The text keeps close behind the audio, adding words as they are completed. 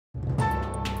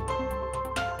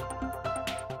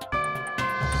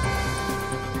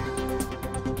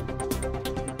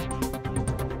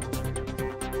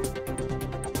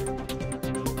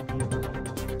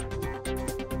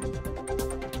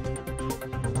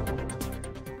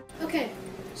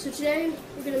So today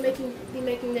we're going to be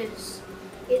making this.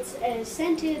 It's a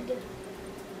scented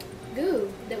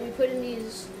goo that we put in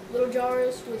these little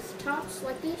jars with tops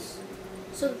like this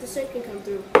so that the scent can come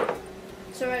through.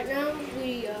 So right now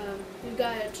we've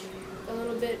got a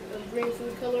little bit of green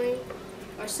food coloring,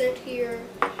 our scent here,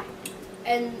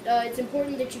 and it's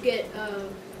important that you get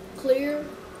clear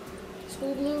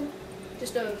school glue,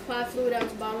 just a 5 fluid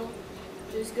ounce bottle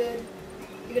is good.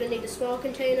 You're going to need a small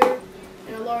container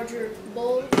and a larger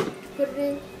bowl to put it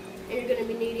in, and you're going to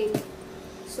be needing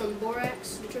some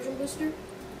borax detergent booster.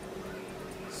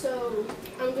 So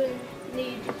I'm going to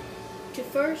need to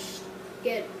first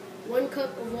get 1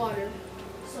 cup of water.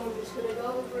 So I'm just going to go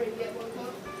over and get 1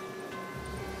 cup.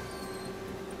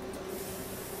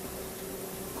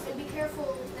 And be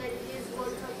careful that it is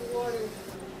 1 cup of water,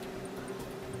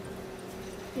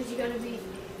 because you got to be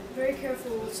very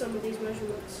careful with some of these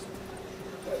measurements,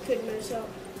 or it could mess up.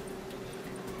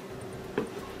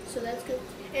 So that's good.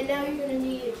 And now you're going to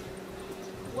need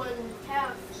 1/2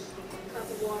 cup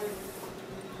of water.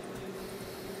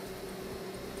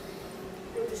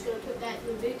 We're just going to put that in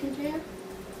a big container.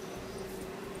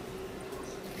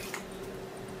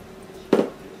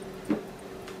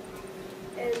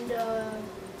 And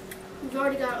we've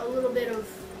already got a little bit of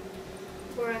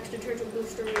borax detergent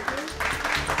booster right here.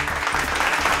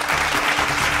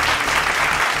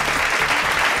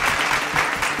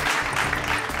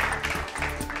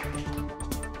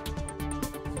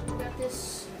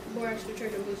 Borax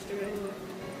detergent booster right here.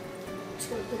 Just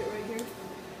going to put it right here.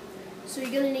 So you're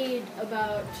going to need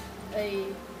about a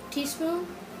teaspoon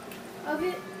of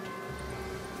it,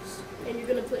 and you're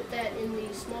going to put that in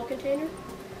the small container.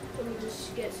 Let me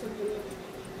just get something.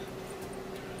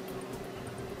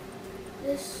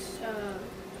 This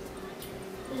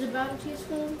is about a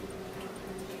teaspoon,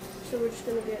 so we're just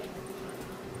going to get.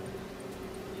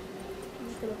 I'm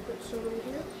just going to put some in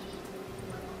here.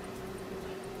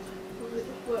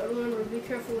 But remember, be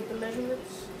careful with the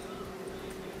measurements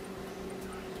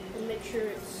and make sure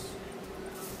it's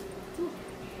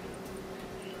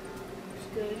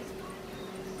good.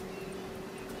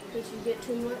 Because you get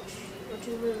too much or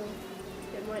too little,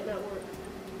 it might not work.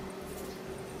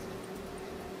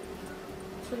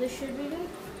 So this should be good.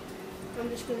 I'm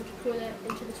just going to pour that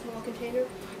into the small container,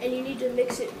 and you need to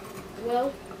mix it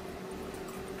well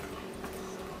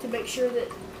to make sure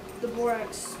that the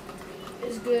borax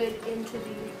is good into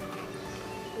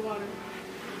the water.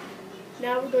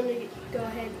 Now we're going to go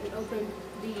ahead and open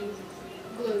the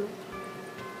glue.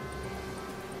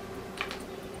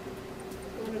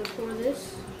 We're going to pour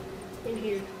this in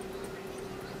here.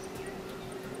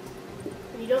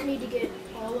 And you don't need to get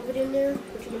all of it in there,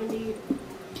 but you're going to need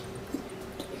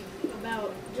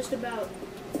just about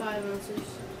 5 ounces.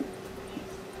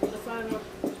 The 5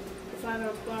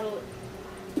 ounce bottle,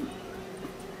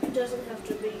 it doesn't have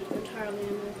to be entirely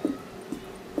in there.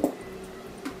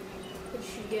 You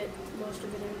should get most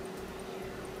of it in.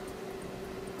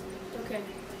 Okay.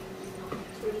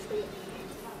 So we're just going to...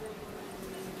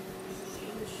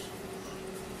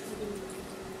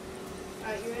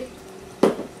 Alright, you ready?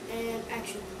 And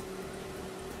action.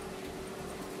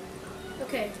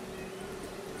 Okay.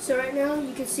 So right now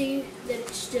you can see that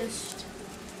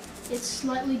it's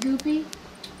slightly goopy,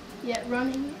 yet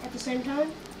running at the same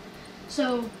time.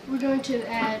 So we're going to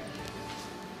add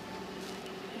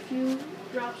a few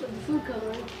drops of the food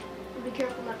coloring. And be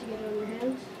careful not to get it on your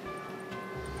hands.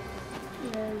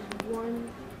 There's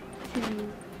 1, 2,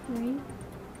 3. And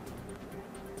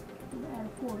add a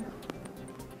 4.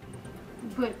 We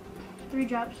put 3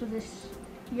 drops of this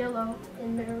yellow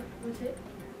in there with it.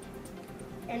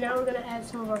 And now we're going to add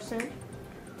some of our scent.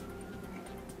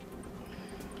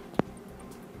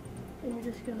 And you're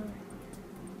just going to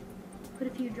put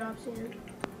a few drops in.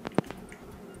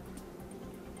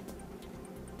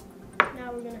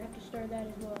 Now we're going to have to stir that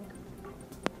as well.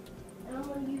 And I'm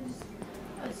going to use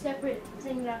a separate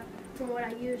thing from what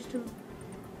I used to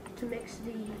mix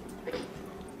the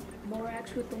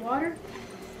borax with the water.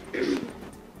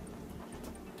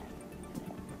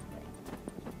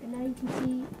 And now you can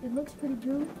see it looks pretty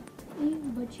gooey,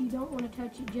 but you don't want to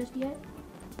touch it just yet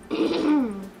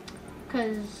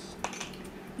because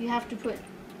you have to put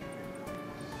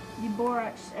the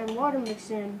borax and water mix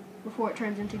in before it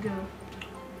turns into goo.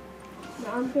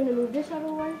 Now I'm going to move this out of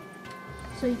the way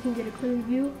so you can get a clear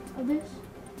view of this.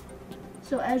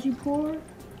 So as you pour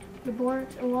the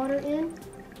borax and water in,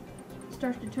 it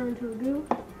starts to turn to a goo,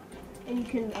 and you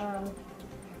can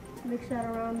mix that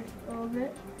around a little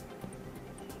bit.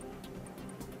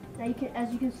 Now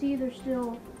as you can see, there's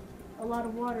still a lot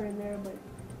of water in there, but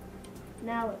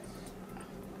now it's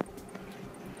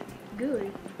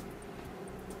gooey.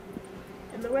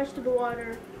 and the rest of the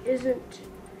water isn't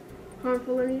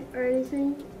harmful or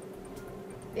anything.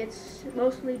 It's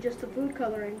mostly just the food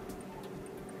coloring,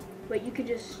 but you could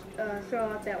just throw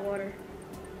out that water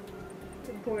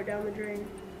and pour it down the drain.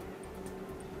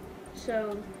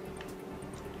 So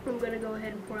I'm gonna go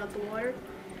ahead and pour out the water,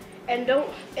 and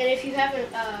if you haven't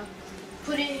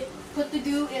put the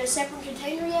goo in a separate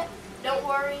container yet, don't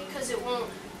worry, because it won't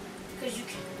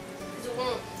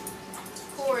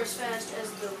pour as fast as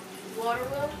the water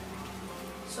will,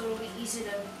 so it'll be easy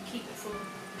to keep it from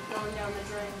going down the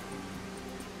drain.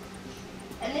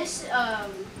 And this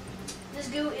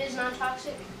goo is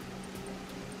non-toxic,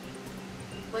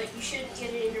 but you shouldn't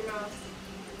get it in your mouth.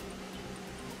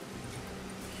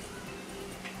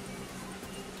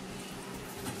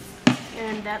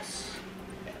 And that's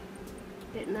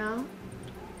it now.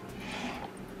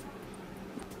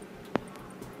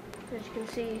 As you can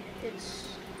see, it's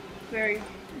very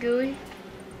gooey.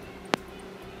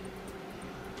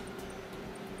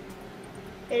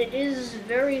 And it is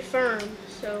very firm,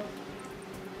 and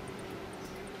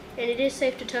it is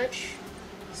safe to touch.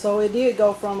 So it did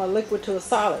go from a liquid to a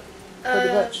solid,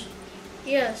 pretty much.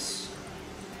 Yes.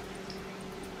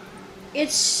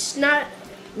 It's not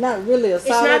really a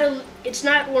solid. It's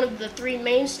not one of the three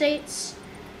main states.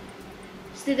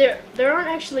 See, there aren't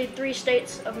actually 3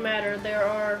 states of matter. There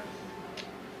are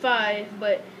 5,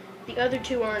 but the other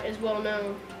 2 aren't as well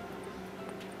known.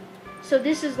 So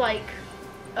this is like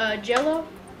Jello.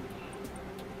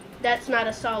 That's not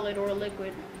a solid or a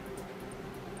liquid.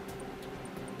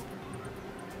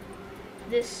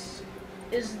 This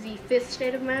is the 5th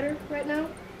state of matter right now.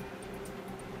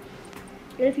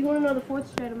 And if you want to know the 4th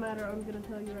state of matter, I'm going to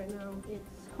tell you right now. It's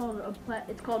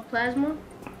called plasma.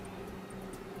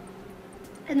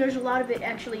 And there's a lot of it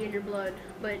actually in your blood,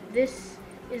 but this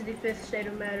is the 5th state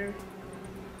of matter.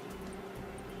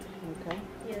 Okay.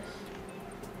 Yes.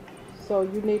 So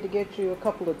you need to get you a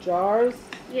couple of jars.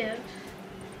 Yeah.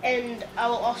 And I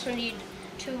will also need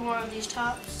 2 more of these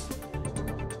tops.